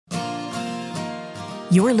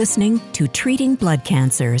You're listening to Treating Blood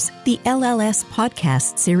Cancers, the LLS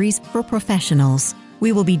podcast series for professionals.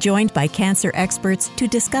 We will be joined by cancer experts to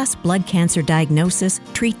discuss blood cancer diagnosis,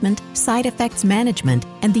 treatment, side effects management,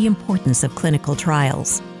 and the importance of clinical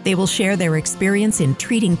trials. They will share their experience in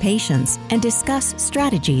treating patients and discuss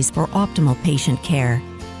strategies for optimal patient care.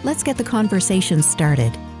 Let's get the conversation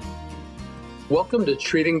started. Welcome to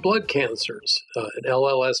Treating Blood Cancers, an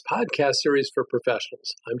LLS podcast series for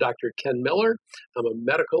professionals. I'm Dr. Ken Miller. I'm a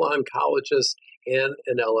medical oncologist and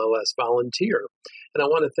an LLS volunteer. And I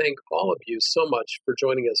want to thank all of you so much for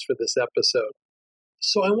joining us for this episode.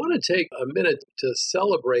 So I want to take a minute to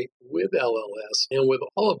celebrate with LLS and with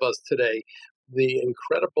all of us today the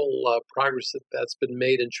incredible progress that's been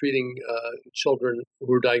made in treating children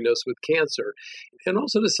who are diagnosed with cancer, and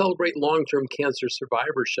also to celebrate long-term cancer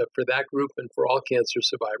survivorship for that group and for all cancer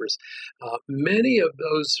survivors. Many of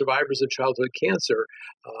those survivors of childhood cancer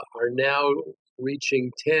are now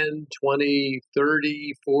reaching 10, 20,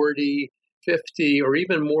 30, 40, 50, or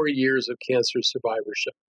even more years of cancer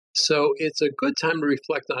survivorship. So it's a good time to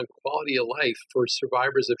reflect on quality of life for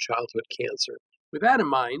survivors of childhood cancer. With that in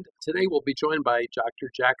mind, today we'll be joined by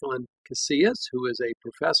Dr. Jacqueline Casillas, who is a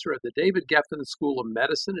professor at the David Geffen School of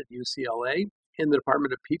Medicine at UCLA in the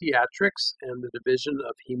Department of Pediatrics and the Division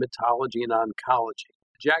of Hematology and Oncology.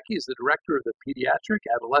 Jackie is the director of the Pediatric,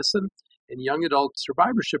 Adolescent, and Young Adult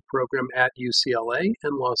Survivorship Program at UCLA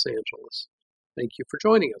and Los Angeles. Thank you for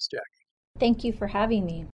joining us, Jackie. Thank you for having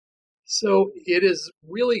me. So it is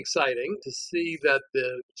really exciting to see that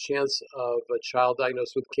the chance of a child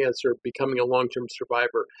diagnosed with cancer becoming a long-term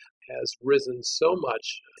survivor has risen so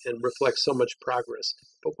much and reflects so much progress.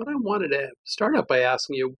 But what I wanted to start out by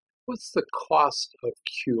asking you, what's the cost of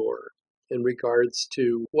cure in regards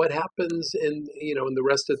to what happens in the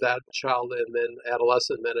rest of that child and then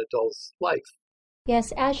adolescent and then adult's life?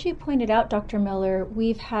 Yes, as you pointed out, Dr. Miller,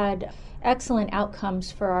 we've had excellent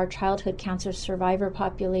outcomes for our childhood cancer survivor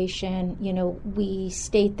population. We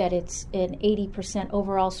state that it's an 80%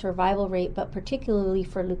 overall survival rate, but particularly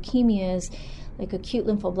for leukemias, like acute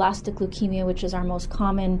lymphoblastic leukemia, which is our most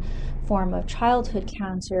common form of childhood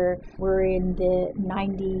cancer, we're in the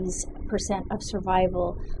 90% of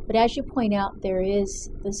survival. But as you point out, there is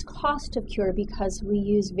this cost of cure because we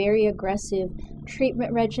use very aggressive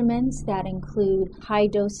treatment regimens that include high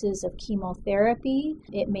doses of chemotherapy.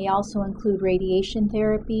 It may also include radiation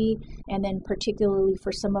therapy, and then particularly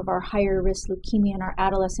for some of our higher risk leukemia in our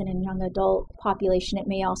adolescent and young adult population, it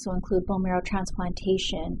may also include bone marrow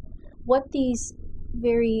transplantation. What these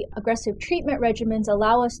very aggressive treatment regimens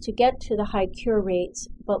allow us to get to the high cure rates,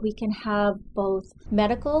 but we can have both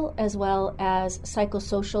medical as well as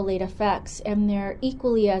psychosocial late effects, and they're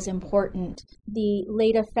equally as important. The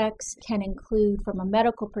late effects can include, from a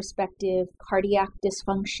medical perspective, cardiac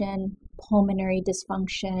dysfunction, pulmonary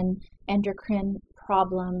dysfunction, endocrine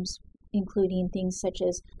problems, including things such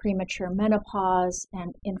as premature menopause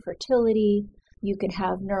and infertility. You can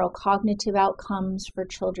have neurocognitive outcomes for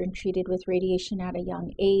children treated with radiation at a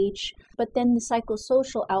young age. But then the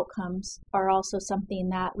psychosocial outcomes are also something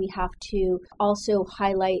that we have to also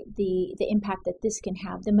highlight the impact that this can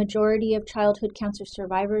have. The majority of childhood cancer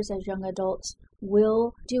survivors as young adults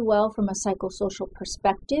will do well from a psychosocial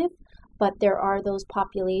perspective, but there are those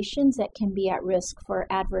populations that can be at risk for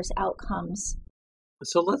adverse outcomes.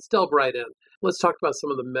 So let's delve right in. Let's talk about some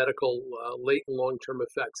of the medical late and long-term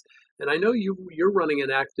effects. And I know you're running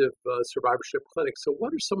an active survivorship clinic. So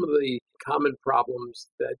what are some of the common problems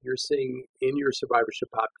that you're seeing in your survivorship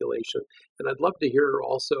population? And I'd love to hear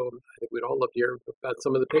also, I think we'd all love to hear about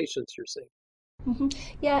some of the patients you're seeing. Mm-hmm.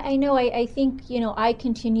 Yeah, I know. I think, I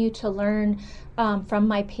continue to learn from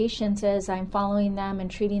my patients as I'm following them and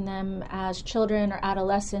treating them as children or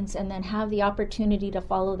adolescents, and then have the opportunity to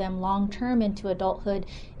follow them long term into adulthood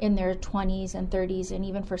in their 20s and 30s, and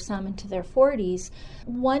even for some into their 40s.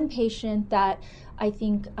 One patient that I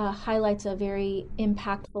think highlights a very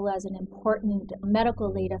impactful as an important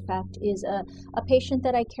medical late effect is a patient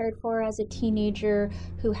that I cared for as a teenager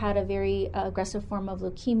who had a very aggressive form of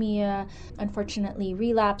leukemia, unfortunately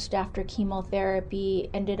relapsed after chemotherapy,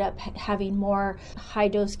 ended up having more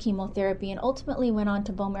high-dose chemotherapy, and ultimately went on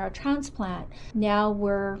to bone marrow transplant. Now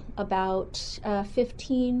we're about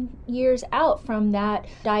 15 years out from that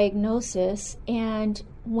diagnosis, and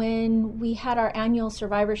when we had our annual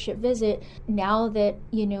survivorship visit, now that,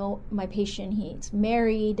 my patient, he's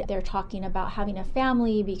married, they're talking about having a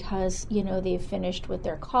family because, they've finished with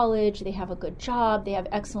their college, they have a good job, they have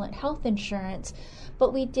excellent health insurance.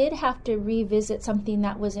 But we did have to revisit something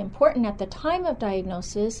that was important at the time of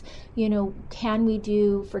diagnosis. Can we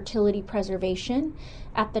do fertility preservation?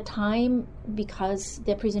 At the time, because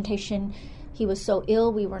the presentation He was so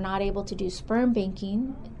ill we were not able to do sperm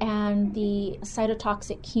banking, and the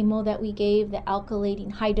cytotoxic chemo that we gave, the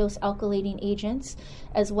alkylating, high-dose alkylating agents,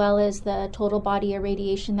 as well as the total body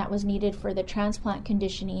irradiation that was needed for the transplant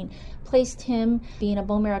conditioning, placed him, being a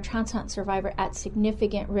bone marrow transplant survivor, at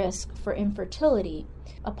significant risk for infertility.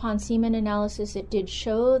 Upon semen analysis, it did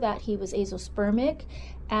show that he was azoospermic,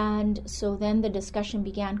 and so then the discussion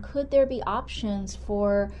began, could there be options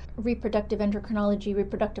for reproductive endocrinology,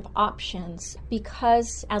 reproductive options?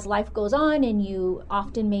 Because as life goes on and you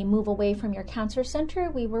often may move away from your cancer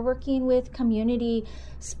center, we were working with community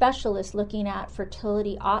specialists looking at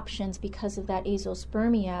fertility options because of that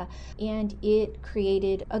azoospermia, and it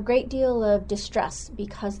created a great deal of distress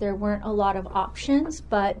because there weren't a lot of options.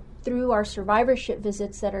 But through our survivorship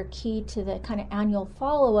visits that are key to the kind of annual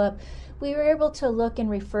follow-up, we were able to look and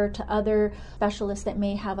refer to other specialists that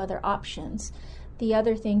may have other options. The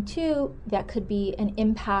other thing, too, that could be an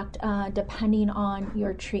impact depending on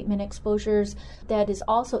your treatment exposures that is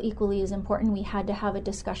also equally as important. We had to have a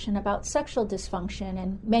discussion about sexual dysfunction.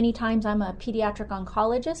 And many times I'm a pediatric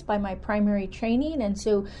oncologist by my primary training, and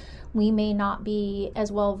so we may not be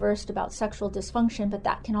as well versed about sexual dysfunction, but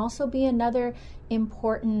that can also be another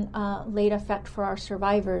important late effect for our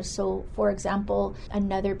survivors. So, for example,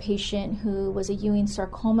 another patient who was a Ewing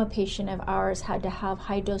sarcoma patient of ours had to have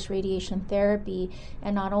high-dose radiation therapy,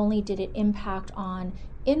 and not only did it impact on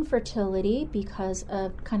infertility because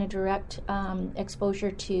of kind of direct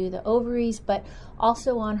exposure to the ovaries, but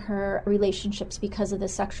also on her relationships because of the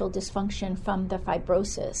sexual dysfunction from the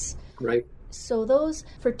fibrosis. Right. So those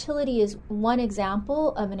fertility is one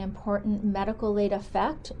example of an important medical late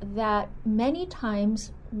effect that many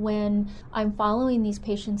times when I'm following these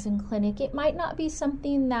patients in clinic, it might not be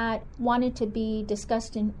something that wanted to be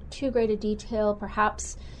discussed in too great a detail,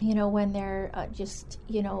 perhaps, when they're just,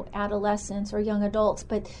 adolescents or young adults.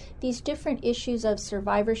 But these different issues of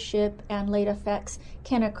survivorship and late effects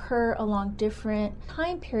can occur along different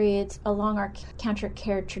time periods along our cancer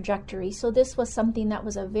care trajectory. So this was something that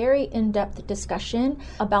was a very in-depth discussion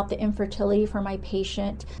about the infertility for my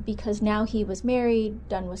patient, because now he was married,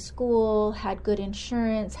 done with school, had good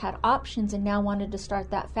insurance, had options, and now wanted to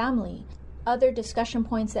start that family. Other discussion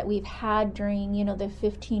points that we've had during, the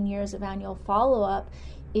 15 years of annual follow-up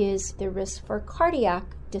is the risk for cardiac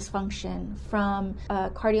dysfunction from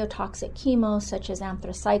cardiotoxic chemo such as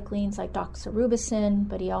anthracyclines like doxorubicin,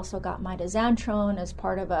 but he also got mitoxantrone as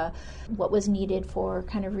part of what was needed for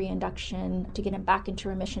kind of reinduction to get him back into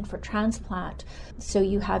remission for transplant. So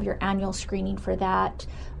you have your annual screening for that.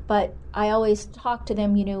 But I always talk to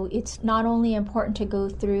them, it's not only important to go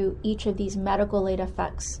through each of these medical late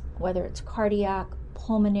effects, whether it's cardiac,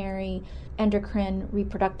 pulmonary, endocrine,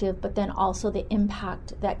 reproductive, but then also the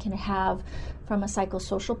impact that can have from a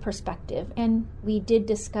psychosocial perspective. And we did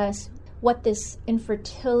discuss what this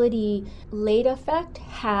infertility late effect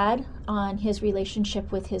had on his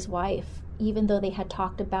relationship with his wife, even though they had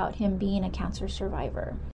talked about him being a cancer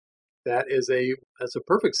survivor. That's a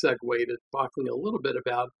perfect segue to talking a little bit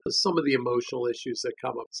about some of the emotional issues that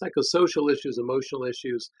come up. Psychosocial issues, emotional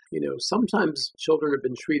issues. Sometimes children have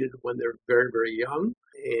been treated when they're very, very young,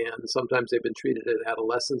 and sometimes they've been treated at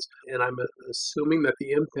adolescence. And I'm assuming that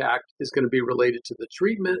the impact is going to be related to the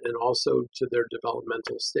treatment and also to their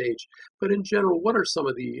developmental stage. But in general, what are some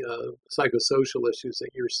of the psychosocial issues that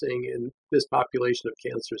you're seeing in this population of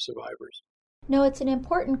cancer survivors? No, it's an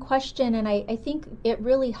important question, and I think it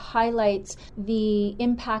really highlights the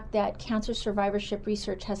impact that cancer survivorship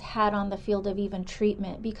research has had on the field of even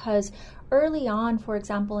treatment, because early on, for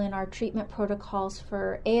example, in our treatment protocols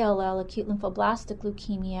for ALL, acute lymphoblastic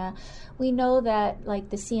leukemia, we know that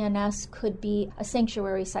the CNS could be a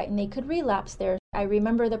sanctuary site and they could relapse there. I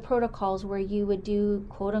remember the protocols where you would do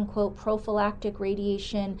quote-unquote prophylactic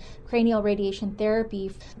radiation, cranial radiation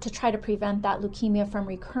therapy to try to prevent that leukemia from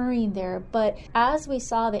recurring there. But as we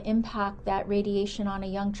saw the impact that radiation on a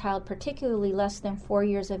young child, particularly less than 4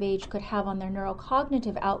 years of age, could have on their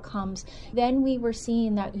neurocognitive outcomes, then we were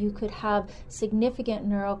seeing that you could have significant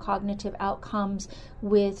neurocognitive outcomes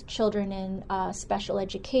with children in special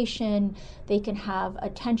education. They can have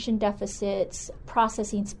attention deficits,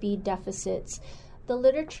 processing speed deficits. The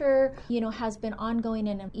literature, has been ongoing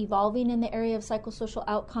and evolving in the area of psychosocial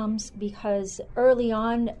outcomes, because early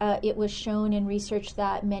on it was shown in research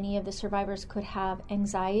that many of the survivors could have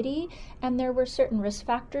anxiety, and there were certain risk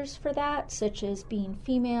factors for that, such as being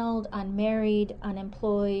female, unmarried,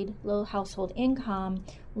 unemployed, low household income,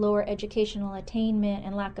 lower educational attainment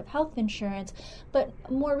and lack of health insurance. But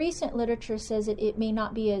more recent literature says it may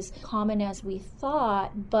not be as common as we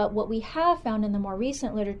thought, but what we have found in the more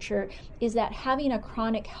recent literature is that having a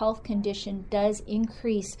chronic health condition does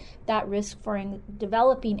increase that risk for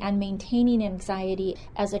developing and maintaining anxiety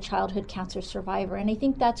as a childhood cancer survivor. And I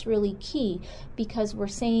think that's really key, because we're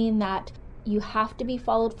saying that you have to be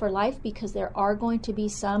followed for life, because there are going to be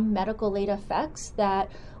some medical late effects that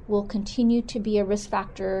will continue to be a risk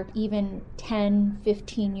factor even 10,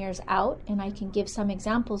 15 years out, and I can give some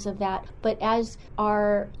examples of that. But as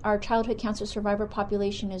our childhood cancer survivor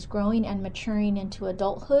population is growing and maturing into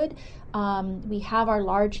adulthood, we have our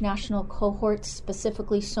large national cohorts.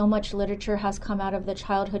 Specifically, so much literature has come out of the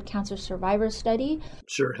childhood cancer survivor study.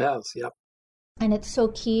 Sure has, yep. And it's so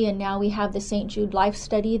key. And now we have the St. Jude Life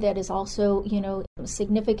study that is also, a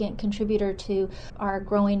significant contributor to our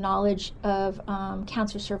growing knowledge of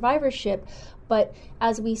cancer survivorship. But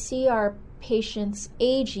as we see our patients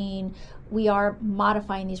aging, we are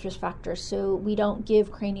modifying these risk factors. So we don't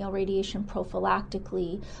give cranial radiation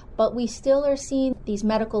prophylactically, but we still are seeing these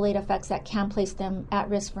medical late effects that can place them at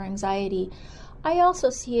risk for anxiety. I also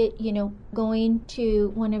see it, going to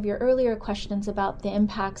one of your earlier questions about the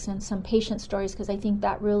impacts and some patient stories, because I think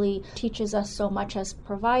that really teaches us so much as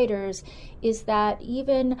providers, is that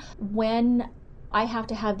even when I have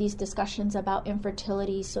to have these discussions about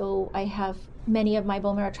infertility, so I have many of my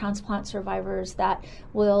bone marrow transplant survivors that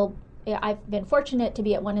I've been fortunate to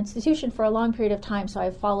be at one institution for a long period of time, so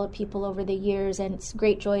I've followed people over the years, and it's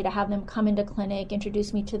great joy to have them come into clinic,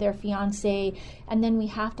 introduce me to their fiance, and then we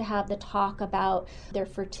have to have the talk about their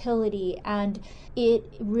fertility, and it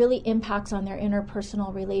really impacts on their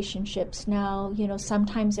interpersonal relationships. Now,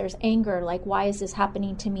 sometimes there's anger, like, why is this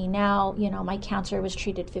happening to me now? My cancer was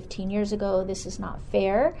treated 15 years ago. This is not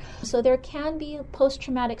fair. So there can be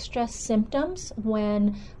post-traumatic stress symptoms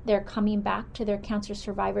when they're coming back to their cancer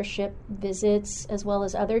survivorship visits, as well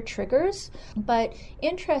as other triggers. But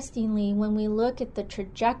interestingly, when we look at the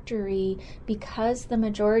trajectory, because the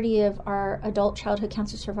majority of our adult childhood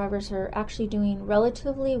cancer survivors are actually doing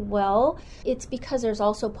relatively well, it's because there's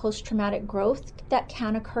also post-traumatic growth that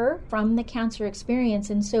can occur from the cancer experience.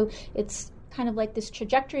 And so it's kind of like this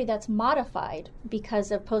trajectory that's modified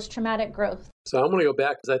because of post-traumatic growth. So I want to go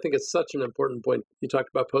back, because I think it's such an important point. You talked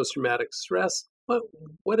about post-traumatic stress.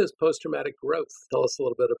 What is post-traumatic growth? Tell us a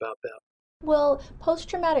little bit about that. Well,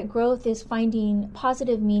 post-traumatic growth is finding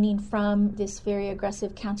positive meaning from this very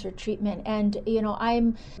aggressive cancer treatment. And,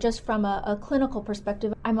 I'm just from a clinical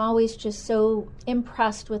perspective, I'm always just so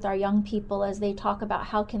impressed with our young people as they talk about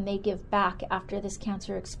how can they give back after this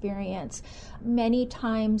cancer experience. Many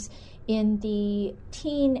times in the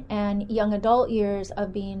teen and young adult years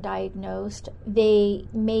of being diagnosed, they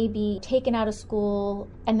may be taken out of school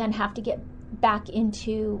and then have to get back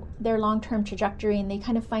into their long-term trajectory, and they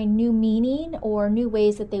kind of find new meaning or new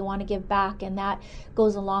ways that they want to give back, and that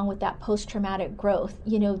goes along with that post-traumatic growth.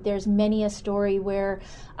 There's many a story where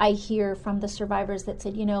I hear from the survivors that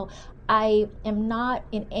said, I am not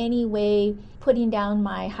in any way putting down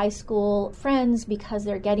my high school friends because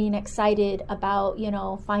they're getting excited about,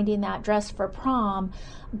 finding that dress for prom,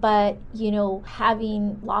 but,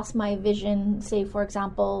 having lost my vision, say, for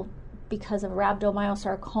example, because of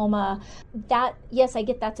rhabdomyosarcoma, that, yes, I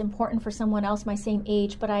get that's important for someone else my same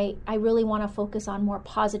age, but I really want to focus on more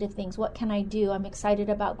positive things. What can I do? I'm excited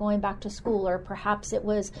about going back to school, or perhaps it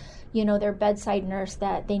was, their bedside nurse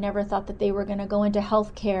that they never thought that they were going to go into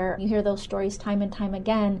healthcare. You hear those stories time and time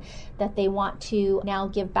again that they want to now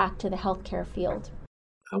give back to the healthcare field.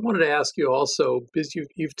 I wanted to ask you also, because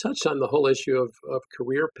you've touched on the whole issue of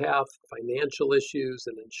career path, financial issues,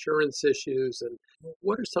 and insurance issues, and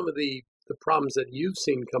what are some of the problems that you've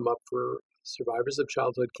seen come up for survivors of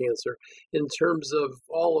childhood cancer in terms of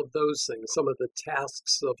all of those things, some of the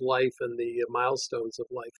tasks of life and the milestones of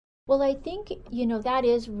life? Well, I think, that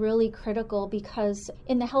is really critical, because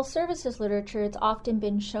in the health services literature, it's often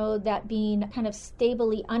been shown that being kind of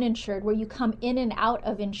stably uninsured, where you come in and out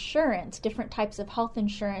of insurance, different types of health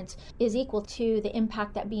insurance, is equal to the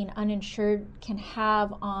impact that being uninsured can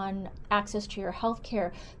have on access to your health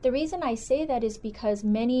care. The reason I say that is because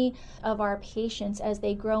many of our patients, as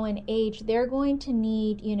they grow in age, they're going to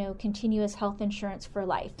need, continuous health insurance for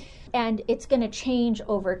life. And it's going to change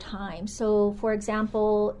over time. So, for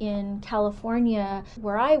example, in California,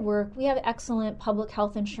 where I work, we have excellent public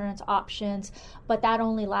health insurance options, but that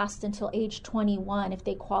only lasts until age 21 if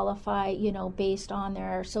they qualify, based on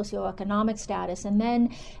their socioeconomic status. And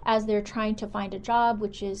then as they're trying to find a job,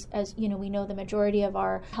 which is, as we know, the majority of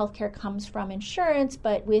our healthcare comes from insurance,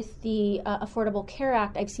 but with the Affordable Care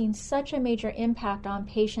Act, I've seen such a major impact on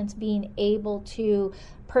patients being able to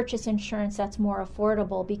purchase insurance that's more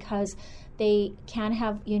affordable because they can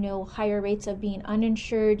have, higher rates of being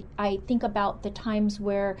uninsured. I think about the times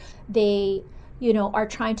where they are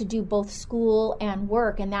trying to do both school and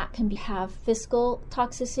work, and that can have fiscal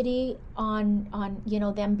toxicity on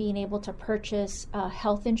them being able to purchase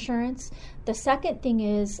health insurance. The second thing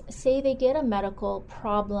is, say they get a medical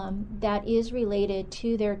problem that is related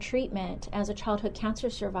to their treatment as a childhood cancer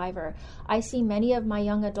survivor. I see many of my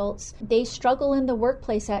young adults, they struggle in the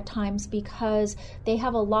workplace at times because they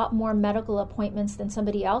have a lot more medical appointments than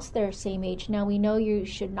somebody else their same age. Now, we know you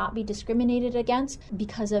should not be discriminated against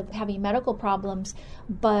because of having medical problems,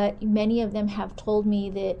 but many of them have told me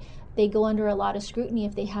that they go under a lot of scrutiny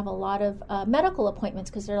if they have a lot of medical appointments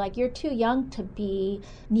because they're like, you're too young to be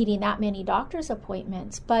needing that many doctor's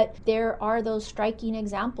appointments. But there are those striking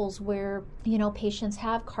examples where, patients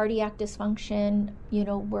have cardiac dysfunction.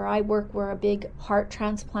 Where I work, we're a big heart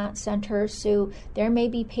transplant center. So there may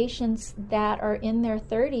be patients that are in their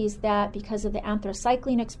 30s that because of the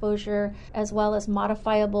anthracycline exposure, as well as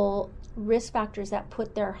modifiable risk factors that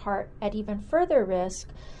put their heart at even further risk,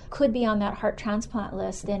 could be on that heart transplant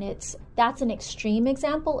list. And that's an extreme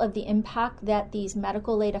example of the impact that these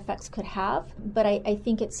medical late effects could have. But I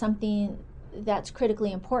think it's something that's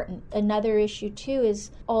critically important. Another issue too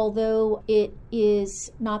is, although it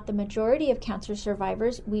is not the majority of cancer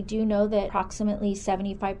survivors, we do know that approximately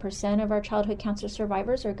 75% of our childhood cancer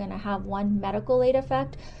survivors are going to have one medical late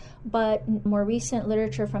effect. But more recent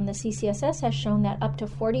literature from the CCSS has shown that up to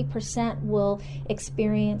 40% will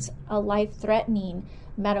experience a life-threatening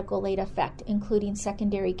medical late effect, including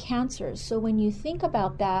secondary cancers. So when you think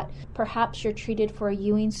about that, perhaps you're treated for a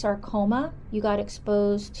Ewing sarcoma, you got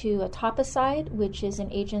exposed to etoposide, which is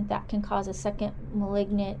an agent that can cause a second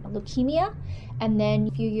malignant leukemia, and then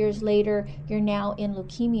a few years later, you're now in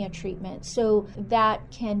leukemia treatment. So that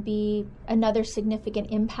can be another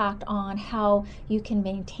significant impact on how you can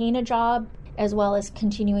maintain a job, as well as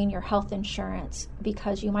continuing your health insurance,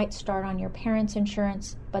 because you might start on your parents'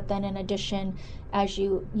 insurance, but then in addition, as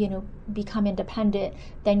you become independent,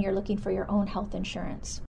 then you're looking for your own health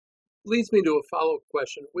insurance. Leads me to a follow-up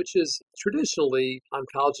question, which is traditionally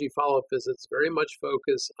oncology follow-up visits very much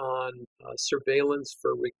focus on surveillance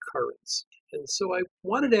for recurrence. And so I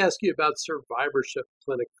wanted to ask you about survivorship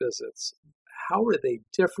clinic visits. How are they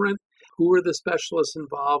different? Who are the specialists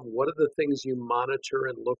involved? What are the things you monitor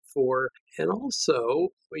and look for? And also,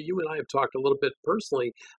 you and I have talked a little bit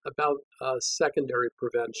personally about secondary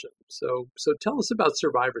prevention. So tell us about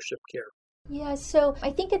survivorship care. Yeah, so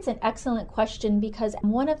I think it's an excellent question, because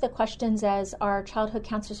one of the questions as our childhood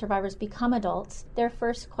cancer survivors become adults, their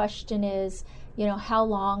first question is, how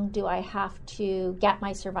long do I have to get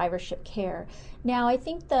my survivorship care? Now, I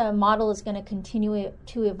think the model is going to continue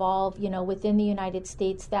to evolve, within the United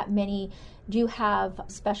States, that many do have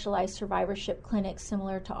specialized survivorship clinics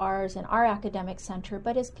similar to ours in our academic center.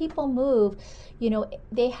 But as people move,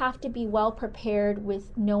 they have to be well prepared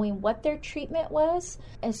with knowing what their treatment was,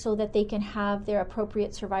 and so that they can have their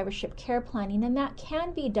appropriate survivorship care planning. And that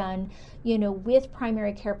can be done, with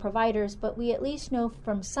primary care providers. But we at least know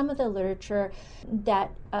from some of the literature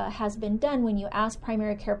that has been done, when you ask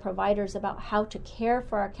primary care providers about how to care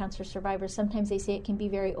for our cancer survivors, sometimes they say it can be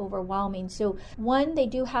very overwhelming. So one, they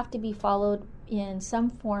do have to be followed in some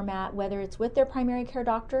format, whether it's with their primary care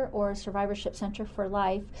doctor or a survivorship center for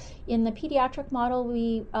life. In the pediatric model,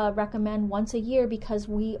 we recommend once a year, because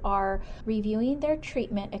we are reviewing their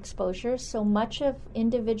treatment exposure. So much of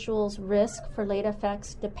individuals' risk for late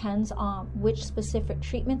effects depends on which specific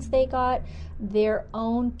treatments they got, their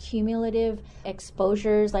own cumulative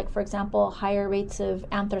exposures. Like, for example, higher rates of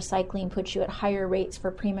anthracycline puts you at higher rates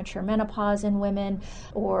for premature menopause in women,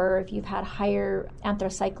 or if you've had higher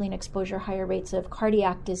anthracycline exposure, higher rates of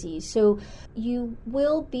cardiac disease. So you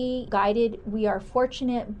will be guided. We are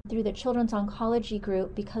fortunate through the Children's Oncology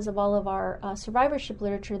Group, because of all of our survivorship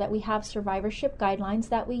literature, that we have survivorship guidelines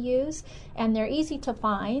that we use, and they're easy to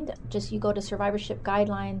find. Just you go to survivorship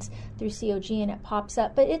guidelines through COG and it pops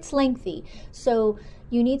up, but it's lengthy. So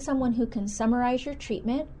you need someone who can summarize your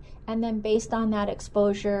treatment, And then based on that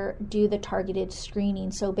exposure, do the targeted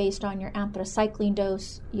screening. So based on your anthracycline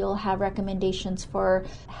dose, you'll have recommendations for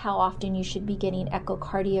how often you should be getting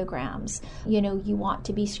echocardiograms. You want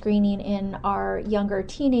to be screening in our younger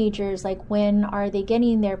teenagers, like when are they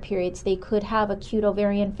getting their periods? They could have acute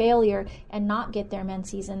ovarian failure and not get their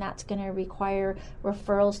menses, and that's going to require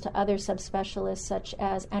referrals to other subspecialists such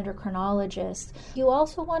as endocrinologists. You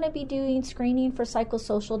also want to be doing screening for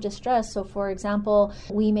psychosocial distress. So for example,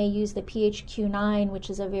 we may use the PHQ-9, which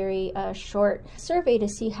is a very short survey to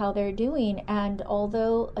see how they're doing. And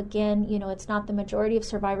although, again, it's not the majority of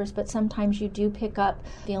survivors, but sometimes you do pick up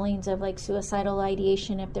feelings of like suicidal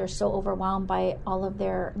ideation if they're so overwhelmed by all of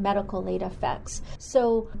their medical late effects.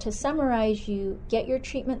 So to summarize, you get your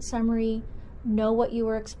treatment summary, know what you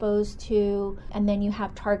were exposed to, and then you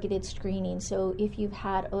have targeted screening. So if you've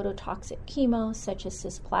had ototoxic chemo, such as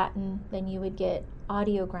cisplatin, then you would get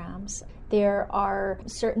audiograms. There are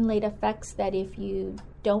certain late effects that if you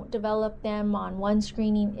don't develop them on one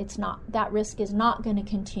screening, that risk is not going to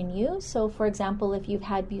continue. So for example, if you've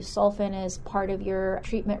had busulfan as part of your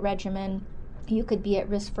treatment regimen, you could be at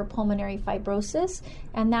risk for pulmonary fibrosis,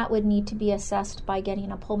 and that would need to be assessed by getting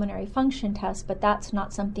a pulmonary function test, but that's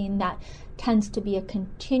not something that tends to be a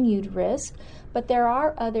continued risk. But there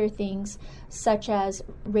are other things such as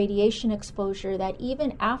radiation exposure that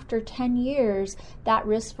even after 10 years, that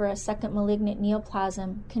risk for a second malignant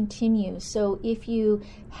neoplasm continues. So if you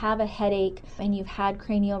have a headache and you've had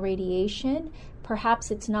cranial radiation, perhaps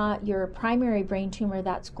it's not your primary brain tumor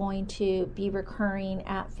that's going to be recurring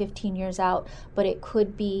at 15 years out, but it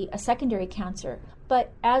could be a secondary cancer.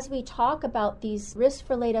 But as we talk about these risks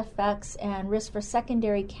for late effects and risks for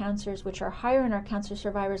secondary cancers, which are higher in our cancer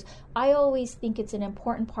survivors, I always think it's an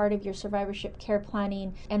important part of your survivorship care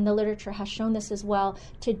planning, and the literature has shown this as well,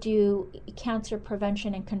 to do cancer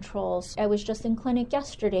prevention and controls. I was just in clinic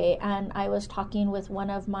yesterday, and I was talking with one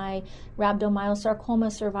of my rhabdomyosarcoma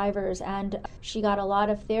survivors, and she got a lot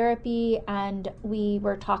of therapy, and we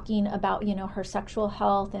were talking about, her sexual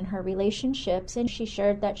health and her relationships, and she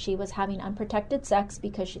shared that she was having unprotected sex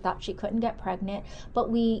because she thought she couldn't get pregnant. But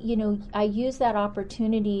I used that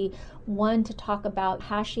opportunity, one, to talk about,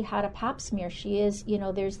 has she had a pap smear? She is,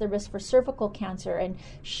 there's the risk for cervical cancer. And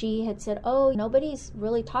she had said, oh, nobody's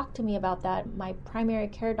really talked to me about that. My primary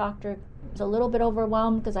care doctor is a little bit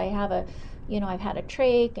overwhelmed because I've had a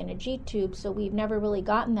trach and a G-tube, so we've never really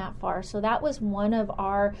gotten that far. So that was one of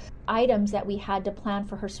our items that we had to plan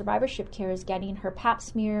for her survivorship care, is getting her pap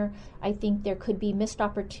smear. I think there could be missed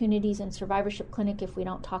opportunities in survivorship clinic if we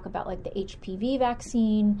don't talk about like the HPV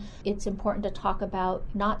vaccine. It's important to talk about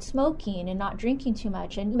not smoking and not drinking too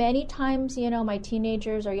much. And many times, my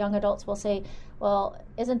teenagers or young adults will say, well,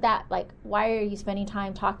 isn't that why are you spending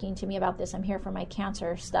time talking to me about this? I'm here for my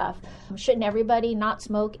cancer stuff. Shouldn't everybody not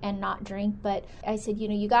smoke and not drink? But I said,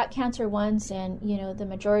 you got cancer once, and, the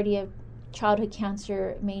majority of childhood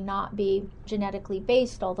cancer may not be genetically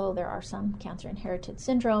based, although there are some cancer inherited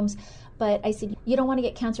syndromes. But I said, you don't want to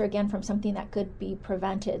get cancer again from something that could be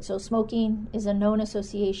prevented. So smoking is a known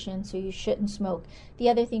association, so you shouldn't smoke. The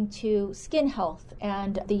other thing too, skin health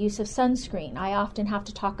and the use of sunscreen. I often have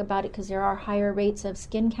to talk about it because there are higher rates of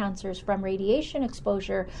skin cancers from radiation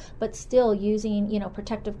exposure, but still using,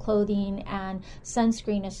 protective clothing and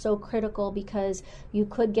sunscreen is so critical, because you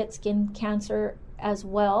could get skin cancer as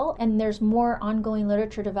well. And there's more ongoing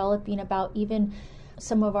literature developing about even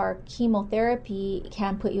some of our chemotherapy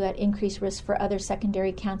can put you at increased risk for other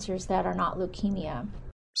secondary cancers that are not leukemia.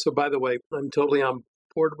 So by the way, I'm totally on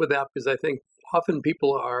board with that, because I think often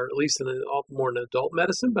people are, at least more in adult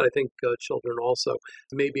medicine, but I think children also,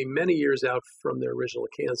 maybe many years out from their original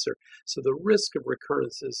cancer. So the risk of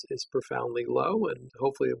recurrence is profoundly low, and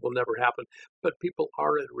hopefully it will never happen. But people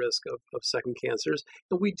are at risk of second cancers.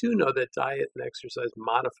 And we do know that diet and exercise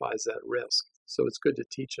modifies that risk. So it's good to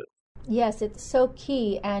teach it. Yes, it's so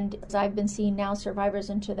key. And as I've been seeing now survivors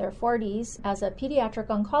into their 40s, as a pediatric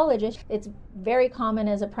oncologist, it's very common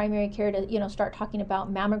as a primary care to, start talking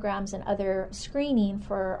about mammograms and other screening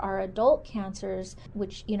for our adult cancers,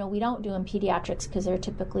 which, we don't do in pediatrics because they're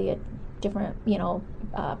typically a different,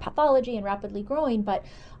 pathology and rapidly growing. But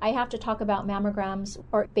I have to talk about mammograms,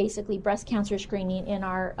 or basically breast cancer screening, in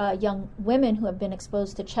our young women who have been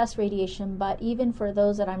exposed to chest radiation. But even for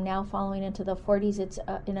those that I'm now following into the 40s, it's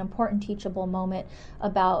an important teachable moment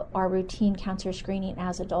about our routine cancer screening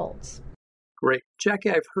as adults. Great.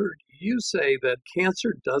 Jackie, I've heard you say that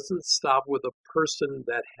cancer doesn't stop with a person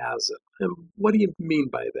that has it. And what do you mean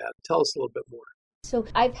by that? Tell us a little bit more. So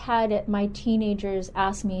I've had my teenagers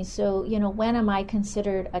ask me, when am I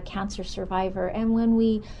considered a cancer survivor? And when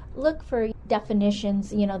we look for definitions.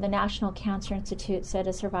 The National Cancer Institute said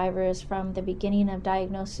a survivor is from the beginning of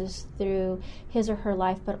diagnosis through his or her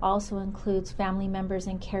life, but also includes family members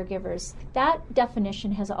and caregivers. That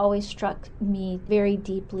definition has always struck me very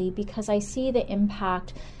deeply because I see the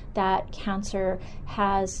impact that cancer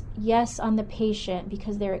has, yes, on the patient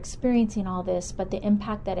because they're experiencing all this, but the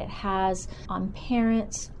impact that it has on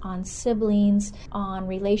parents, on siblings, on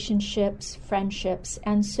relationships, friendships.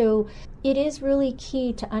 And so it is really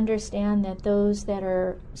key to understand that those that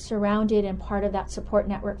are surrounded and part of that support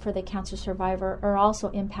network for the cancer survivor are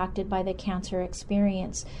also impacted by the cancer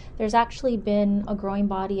experience. There's actually been a growing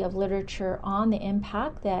body of literature on the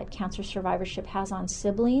impact that cancer survivorship has on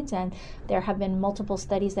siblings, and there have been multiple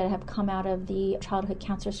studies that have come out of the childhood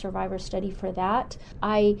cancer survivor study for that.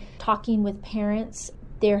 Talking with parents,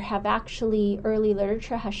 there have actually, early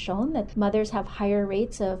literature has shown that mothers have higher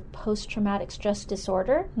rates of post-traumatic stress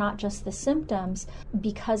disorder, not just the symptoms,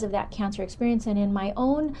 because of that cancer experience. And in my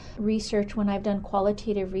own research, when I've done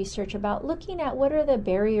qualitative research about looking at what are the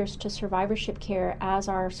barriers to survivorship care as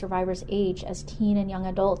our survivors age, as teen and young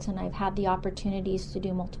adults, and I've had the opportunities to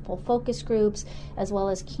do multiple focus groups as well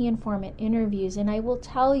as key informant interviews. And I will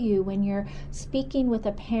tell you, when you're speaking with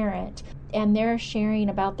a parent and they're sharing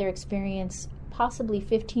about their experience possibly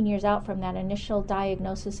 15 years out from that initial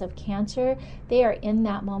diagnosis of cancer, they are in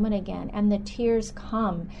that moment again and the tears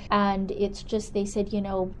come. And it's just, they said,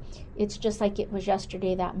 it's just like it was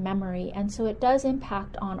yesterday, that memory. And so it does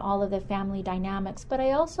impact on all of the family dynamics. But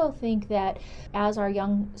I also think that as our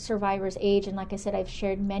young survivors age, and like I said, I've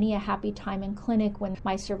shared many a happy time in clinic when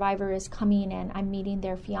my survivor is coming and I'm meeting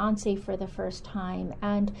their fiance for the first time.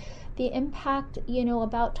 And the impact,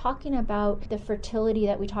 about talking about the fertility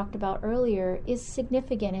that we talked about earlier is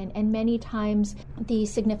significant. And many times the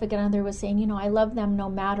significant other was saying, I love them no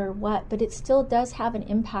matter what, but it still does have an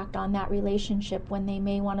impact on that relationship when they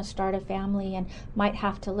may want to start a family and might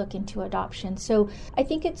have to look into adoption. So I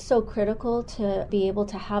think it's so critical to be able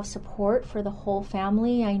to have support for the whole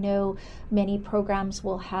family. I know many programs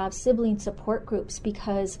will have sibling support groups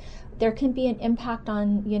because there can be an impact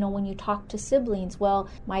on, when you talk to siblings. Well,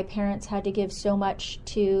 my parents had to give so much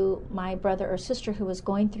to my brother or sister who was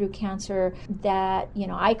going through cancer that,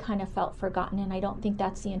 I kind of felt forgotten. And I don't think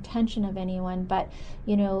that's the intention of anyone. But,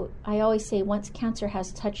 I always say once cancer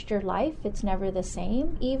has touched your life, it's never the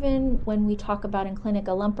same. Even when we talk about in clinic,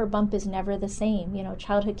 a lump or bump is never the same.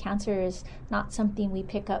 Childhood cancer is not something we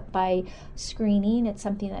pick up by screening. It's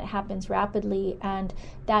something that happens rapidly. And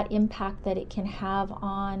that impact that it can have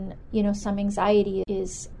on, some anxiety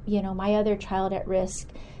is, my other child at risk,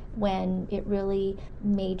 when it really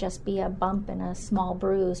may just be a bump and a small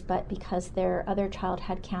bruise, but because their other child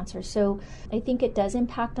had cancer. So I think it does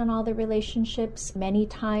impact on all the relationships. Many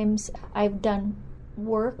times I've done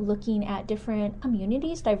work looking at different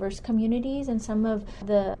communities, diverse communities, and some of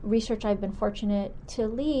the research I've been fortunate to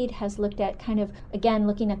lead has looked at kind of, again,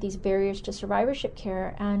 looking at these barriers to survivorship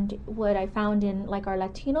care. And what I found in like our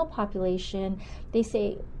Latino population, they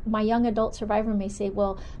say, my young adult survivor may say,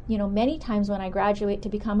 well, many times when I graduate to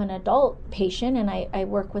become an adult patient and I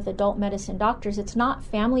work with adult medicine doctors, it's not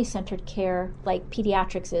family-centered care like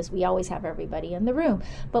pediatrics is. We always have everybody in the room.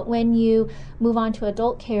 But when you move on to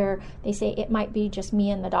adult care, they say it might be just me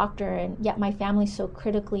and the doctor, and yet my family's so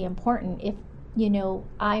critically important. If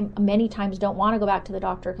I many times don't want to go back to the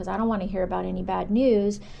doctor because I don't want to hear about any bad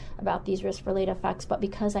news about these risk-related effects, but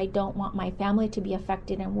because I don't want my family to be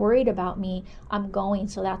affected and worried about me, I'm going.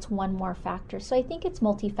 So that's one more factor. So I think it's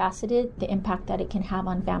multifaceted, the impact that it can have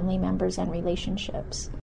on family members and relationships.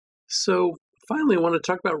 So finally, I want to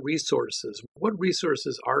talk about resources. What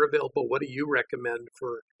resources are available? What do you recommend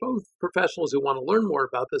for both professionals who want to learn more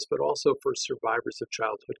about this, but also for survivors of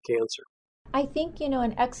childhood cancer? I think,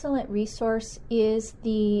 an excellent resource is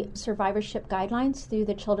the survivorship guidelines through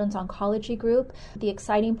the Children's Oncology Group. The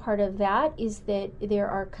exciting part of that is that there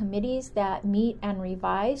are committees that meet and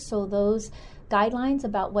revise. So those guidelines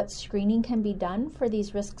about what screening can be done for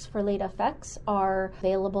these risks for late effects are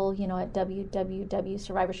available, at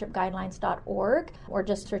www.survivorshipguidelines.org, or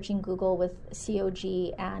just searching Google with COG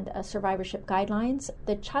and survivorship guidelines.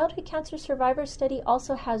 The Childhood Cancer Survivor Study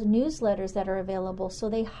also has newsletters that are available, so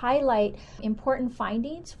they highlight important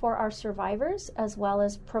findings for our survivors as well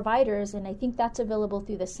as providers, and I think that's available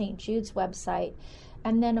through the St. Jude's website.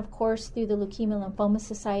 And then, of course, through the Leukemia Lymphoma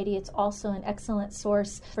Society, it's also an excellent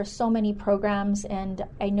source for so many programs. And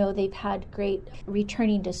I know they've had great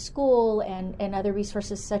returning to school and other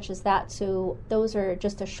resources such as that. So those are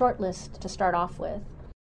just a short list to start off with.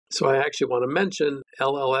 So I actually want to mention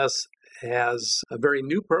LLS has a very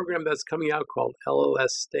new program that's coming out called LLS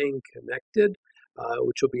Staying Connected.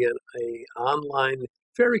 which will be an online,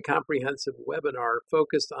 very comprehensive webinar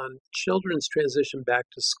focused on children's transition back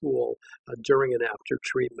to school during and after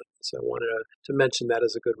treatment. So I wanted to mention that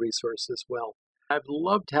as a good resource as well. I've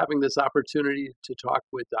loved having this opportunity to talk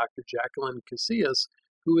with Dr. Jacqueline Casillas,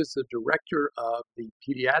 who is the director of the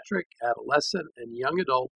Pediatric, Adolescent, and Young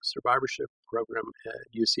Adult Survivorship Program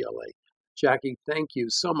at UCLA. Jackie, thank you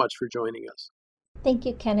so much for joining us. Thank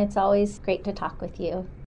you, Ken. It's always great to talk with you.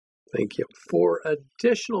 Thank you. For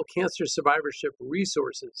additional cancer survivorship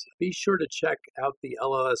resources, be sure to check out the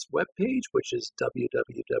LLS webpage, which is www.lls.org.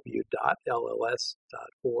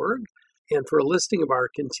 And for a listing of our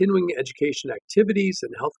continuing education activities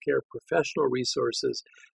and healthcare professional resources,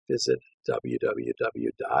 visit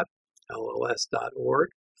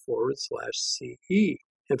www.lls.org/CE.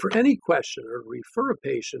 And for any question or refer a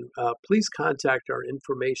patient, please contact our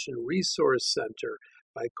Information Resource Center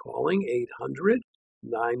by calling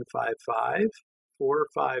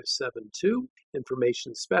 800-955-4572.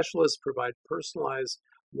 Information specialists provide personalized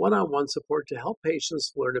one-on-one support to help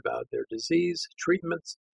patients learn about their disease,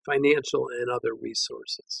 treatments, financial, and other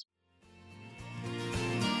resources.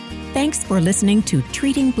 Thanks for listening to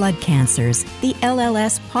Treating Blood Cancers, the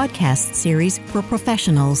LLS podcast series for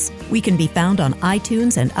professionals. We can be found on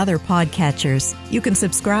iTunes and other podcatchers. You can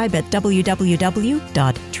subscribe at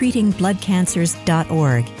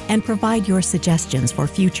www.treatingbloodcancers.org and provide your suggestions for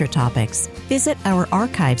future topics. Visit our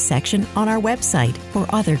archives section on our website for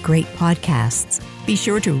other great podcasts. Be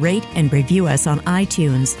sure to rate and review us on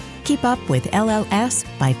iTunes. Keep up with LLS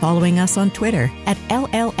by following us on Twitter at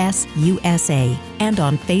LLSUSA and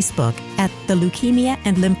on Facebook at the Leukemia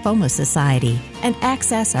and Lymphoma Society, and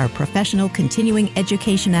access our professional continuing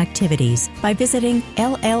education activities by visiting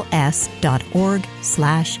lls.org/CE.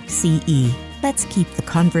 Let's keep the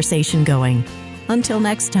conversation going. Until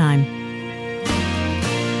next time.